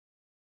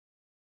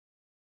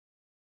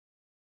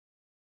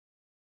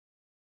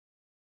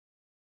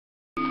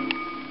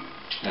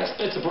Yes,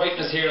 bits of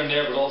brightness here and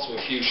there, but also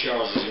a few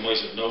showers, as you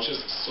might have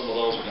noticed. Some of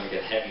those are going to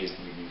get heavy as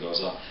the evening goes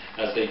on,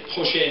 as they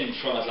push in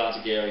from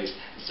Atlantic areas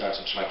and start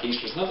to track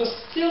eastwards. Now, there's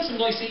still some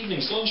nice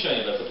evening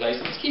sunshine about the place,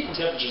 and it's keeping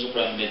temperatures up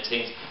around the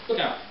mid-teens. Look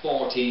at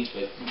 14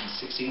 to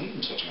 16, even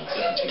touching on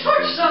 17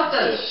 degrees.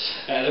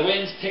 The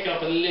winds pick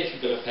up a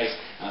little bit of pace,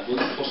 and it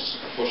will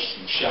push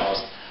some showers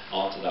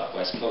onto that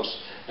west coast.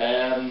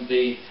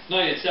 The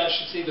night itself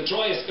should see the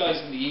driest skies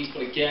in the east,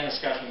 but again a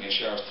scattering of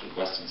showers through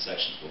western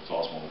sections will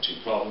cause one or two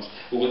problems.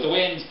 But with the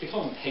winds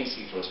becoming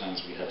pacey for a time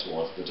as we head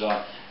towards the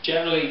dawn,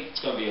 generally it's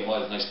going to be a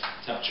mild night.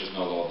 Temperatures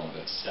no lower than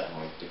about 7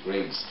 or 8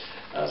 degrees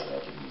as the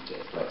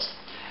day breaks.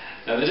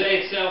 Now the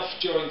day itself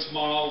during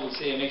tomorrow will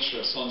see a mixture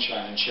of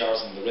sunshine and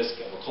showers, and the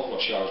risk of a couple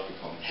of showers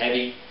becoming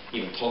heavy,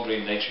 even thundery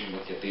in nature. You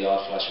might get the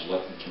odd flash of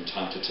lightning from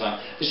time to time.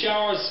 The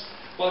showers,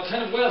 well,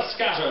 kind of well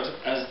scattered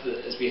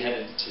as we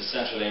head into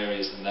central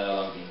areas and then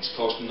along the east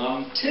coast, and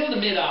until the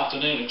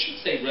mid-afternoon it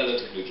should stay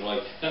relatively dry.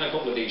 Then a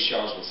couple of these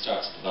showers will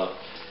start to develop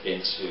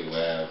into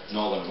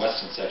northern and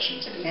western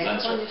sections of the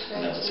Leinster,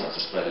 and then will start to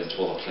spread into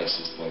other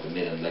places by the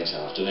mid and late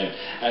afternoon.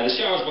 The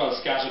showers well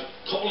scattered.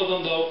 A couple of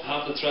them though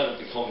have the threat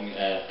of becoming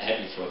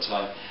heavy for a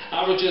time.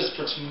 Averages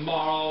for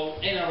tomorrow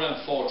in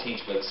around 14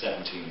 to about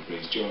 17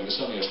 degrees. During the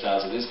sunnier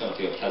spells it is going to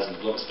feel pleasant,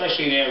 but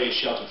especially in areas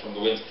sheltered from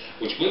the winds,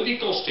 which will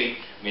be gusty.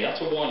 We have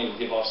to warn you,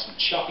 we'll give off some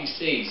choppy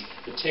seas,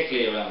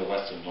 particularly around the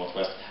west and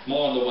northwest.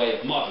 More in the way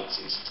of moderate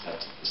seas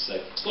expected to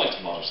say slight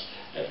to moderate.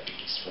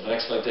 For the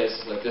next 5 days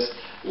like this,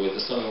 with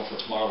the sun over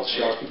tomorrow, the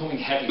showers becoming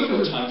heavy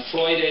for a time.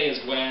 Friday is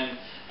when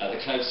the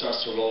cloud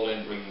starts to roll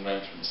in, bringing rain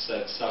from the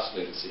south.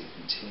 Saturday we'll see a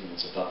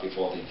continuance of that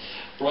before the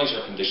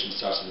brighter conditions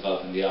start to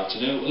develop in the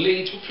afternoon. It will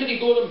lead to a pretty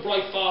good and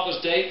bright Father's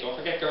Day, don't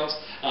forget girls,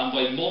 and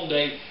by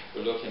Monday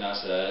we're looking at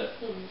a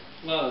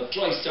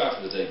dry start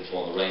to the day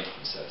before the rain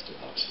from the south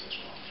develops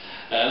later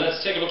on. Let's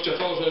take a look at your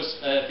photos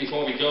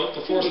before we go.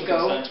 The first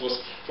one sent to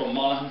us from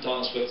Monaghan.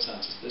 Donna Swift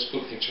sent us this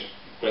good picture.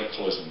 Great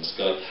colours in the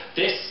sky.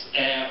 This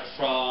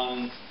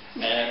from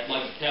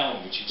Michael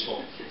Cowan, which he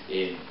took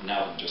in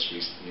Navan just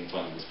recently. And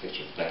finally, this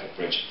picture of the Beckett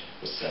Bridge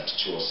was sent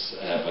to us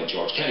by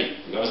George Kelly.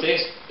 You got to see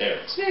it? There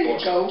it is. There you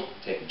go.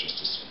 Taken just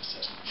as soon as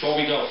said. Before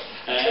we go,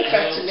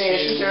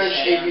 congratulations,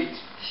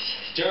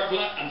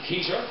 Derbla and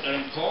Peter are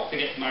in Cork.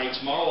 They get married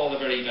tomorrow. All the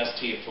very best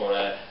to you for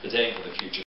the day and for the future.